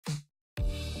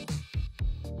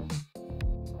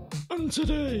And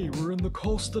today we're in the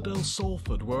Costa del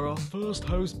Salford, where our first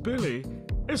host Billy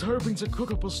is hoping to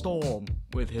cook up a storm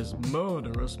with his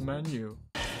murderous menu.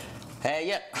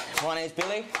 Yeah, my name's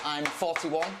Billy, I'm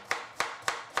 41,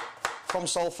 from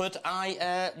Salford.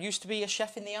 I used to be a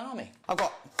chef in the army. I've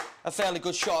got a fairly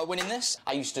good shot at winning this.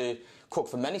 I used to cook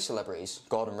for many celebrities.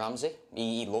 Gordon Ramsay,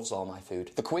 he loves all my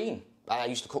food. The Queen, I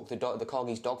used to cook the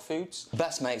Corgi's dog foods.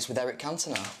 Best mates with Eric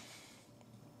Cantona.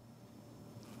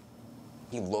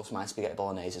 He loves my spaghetti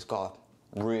bolognese, it's got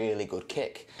a really good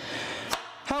kick.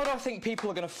 How do I think people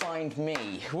are going to find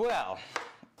me? Well,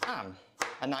 I'm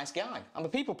a nice guy. I'm a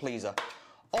people pleaser.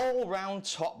 All-round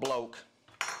top bloke.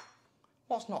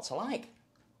 What's not to like?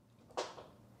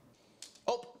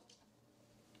 Up.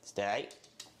 Stay.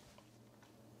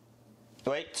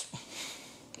 Wait.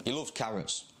 He loves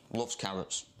carrots. Loves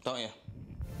carrots, don't you?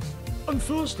 And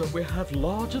first up we have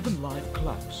larger-than-life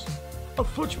Klaus, a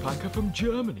fudge packer from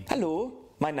Germany. Hello,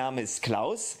 my name is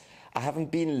Klaus. I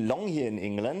haven't been long here in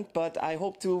England, but I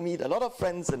hope to meet a lot of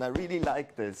friends, and I really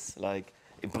like this, like,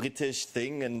 a British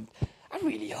thing, and I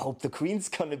really hope the Queen's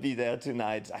gonna be there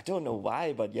tonight. I don't know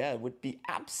why, but yeah, it would be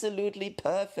absolutely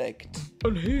perfect.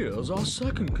 And here's our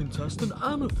second contestant,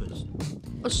 Amethyst,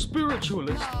 a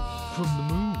spiritualist from the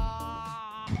moon.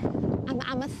 I'm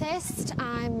Amethyst.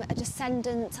 I'm a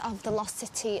descendant of the lost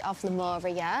city of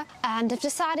Lemuria, and I've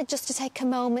decided just to take a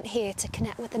moment here to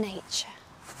connect with the nature.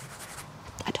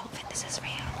 I don't think this is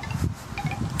real.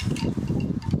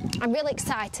 I'm really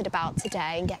excited about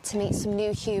today and get to meet some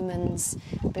new humans.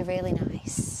 It'll be really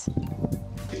nice.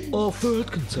 Our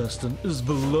third contestant is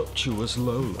voluptuous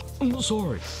Lola.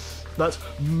 Sorry, that's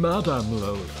Madame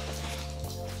Lola.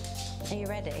 Are you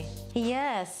ready?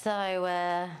 Yeah, so,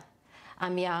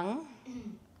 I'm young,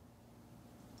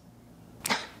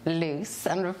 loose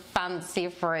and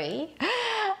fancy-free.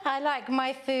 I like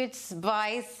my food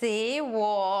spicy,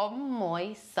 warm,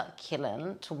 moist,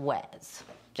 succulent, wet,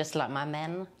 just like my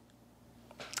men.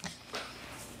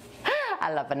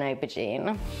 I love an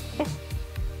aubergine.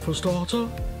 For starter,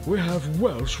 we have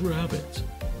Welsh rabbit.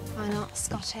 Why not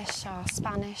Scottish or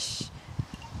Spanish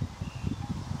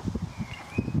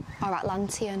or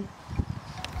Atlantean?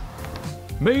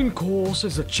 Main course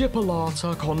is a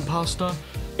chipolata con pasta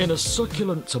in a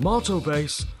succulent tomato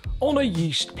base on a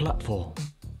yeast platform.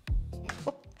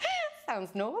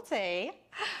 Sounds naughty.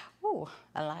 Oh,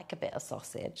 I like a bit of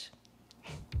sausage.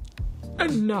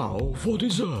 And now for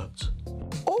dessert.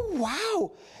 Oh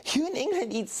wow, you in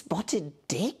England eat spotted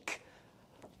dick?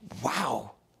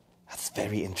 Wow, that's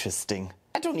very interesting.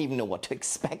 I don't even know what to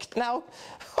expect now.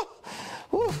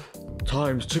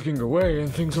 Time's ticking away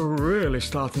and things are really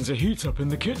starting to heat up in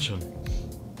the kitchen.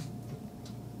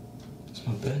 It's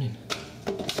not burning.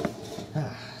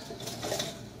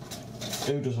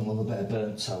 Who doesn't love a bit of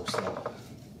burnt toast though?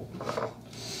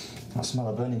 That smell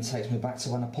of burning takes me back to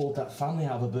when I pulled that family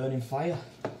out of a burning fire.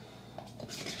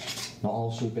 Not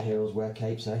all superheroes wear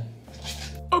capes, eh?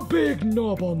 A big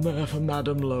knob on there for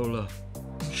Madame Lola.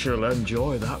 She'll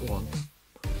enjoy that one.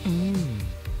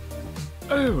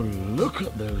 Oh, look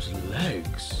at those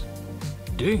legs.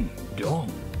 Ding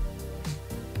dong.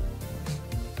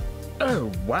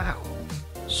 Oh, wow.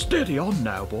 Steady on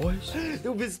now, boys.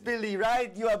 Du bist Billy,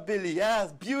 right? You are Billy,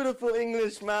 yes. Beautiful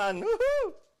Englishman.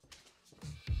 Woohoo!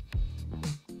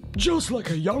 Just like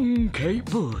a young Kate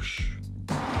Bush.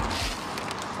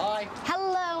 Hi.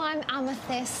 Hello, I'm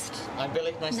Amethyst. I'm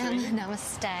Billy, nice to meet you.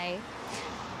 Namaste.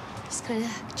 Just gonna.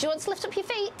 Do you want to lift up your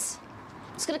feet?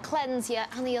 Just gonna cleanse you,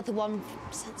 and the other one,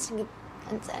 sensing your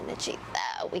energy.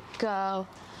 There we go.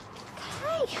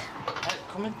 Okay.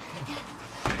 Come in.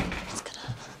 Just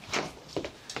gonna.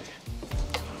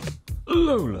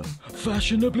 Lola,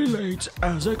 fashionably late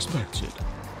as expected.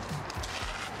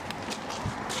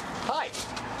 Hi.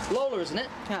 Lola, isn't it?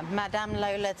 Madame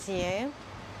Lola to you.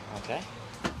 Okay.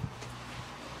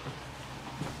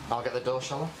 I'll get the door,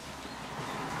 shall I?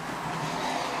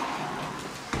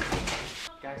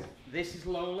 Guys, this is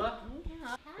Lola.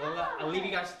 Lola, I'll leave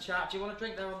you guys to chat. Do you want a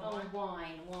drink there on the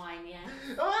Wine, yeah.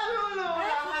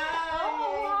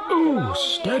 Ooh,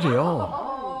 steady on.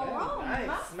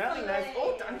 Nice, smelling nice.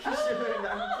 Oh, thank you,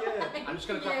 thank you. I'm just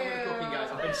going to crack on with the cooking, guys.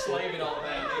 I've been slaving all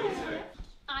day.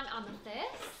 I'm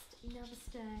Amethyst.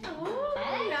 Namaste. Oh,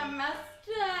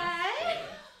 namaste.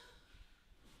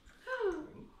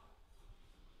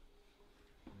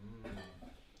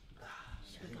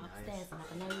 Should we go upstairs and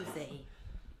have a nosy?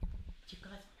 Do you guys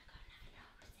want to go and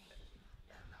have a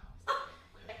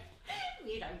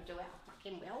nosy? You don't do it, I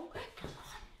fucking will. Come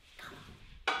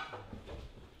on.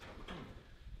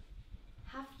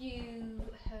 Have you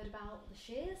heard about the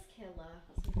Shears killer?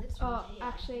 Oh,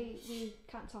 actually, we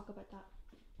can't talk about that.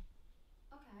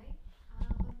 Okay.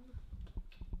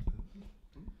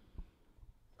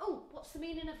 What's the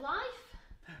meaning of life?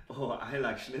 Oh, I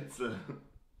like schnitzel.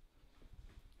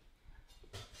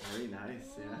 Very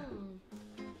nice,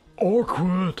 yeah.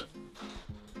 Awkward.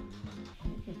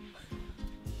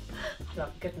 I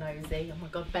love a good nosy. Oh my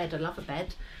god, bed. I love a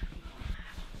bed.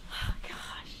 Oh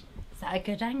gosh. Is that a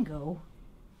good angle?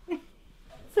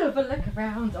 So have a look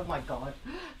around. Oh my god.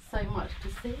 So much to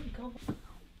see. God.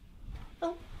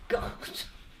 Oh god.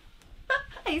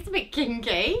 It's a bit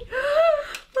kinky.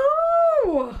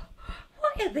 Oh,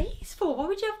 what are these for? Why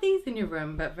would you have these in your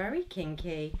room? But very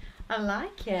kinky. I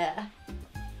like it.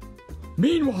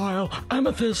 Meanwhile,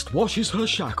 Amethyst washes her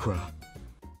chakra.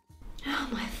 Oh,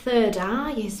 my third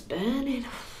eye is burning.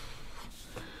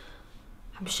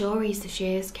 I'm sure he's the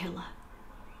Shears killer.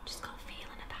 Just got a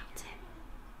feeling about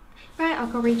it. Right, I'll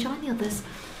go rejoin the others.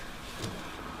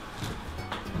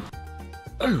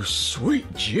 Oh,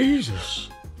 sweet Jesus.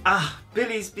 Ah,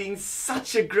 Billy's been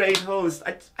such a great host.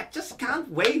 I just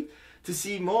can't wait to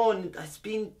see more. And it's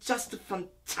been just a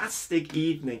fantastic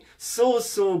evening. So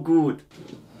good.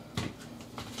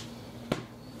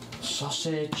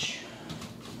 Sausage.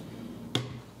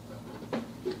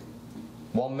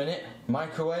 1 minute,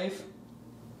 microwave.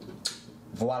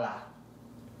 Voila.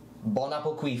 Bon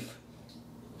appetit.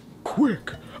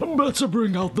 Quick, better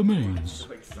bring out the mains.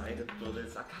 So excited for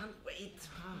this. I can't wait.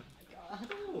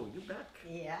 Oh, you back.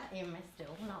 Yeah, you missed it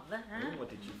all up there. Oh, what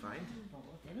did you find? Oh,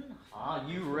 didn't I? Are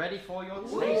you ready for your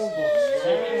taste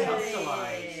Yeah.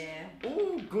 buds?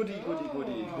 Oh, goody.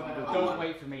 Don't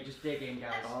wait for me, just dig in,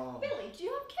 guys. Oh. Billy, do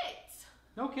you have kids?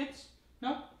 No kids?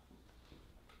 No?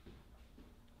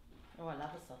 Oh, I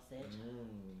love a sausage.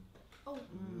 Oh,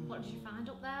 what did you find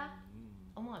up there?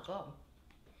 Oh my god.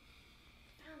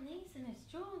 Found these in his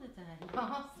drawer today.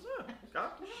 I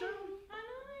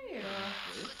know.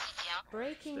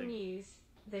 Breaking news.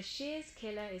 The Shears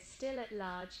killer is still at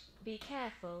large. Be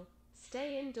careful.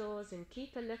 Stay indoors and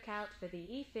keep a lookout for the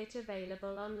e-fit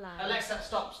available online. Alexa,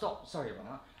 stop. Sorry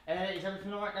about that. Is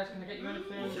everything alright, guys? Can I get you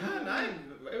anything? Yeah,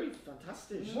 no, very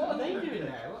fantastic. What are they doing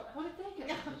there? What did they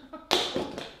get?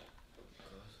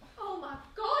 Oh my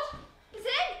god! Is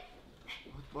it?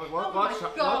 What, Oh my God.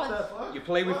 what the fuck? You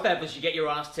play with feathers, you get your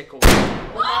ass tickled. Oh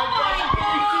my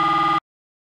god!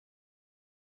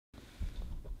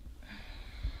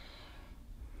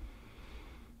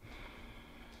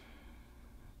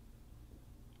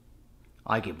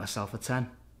 I give myself a 10.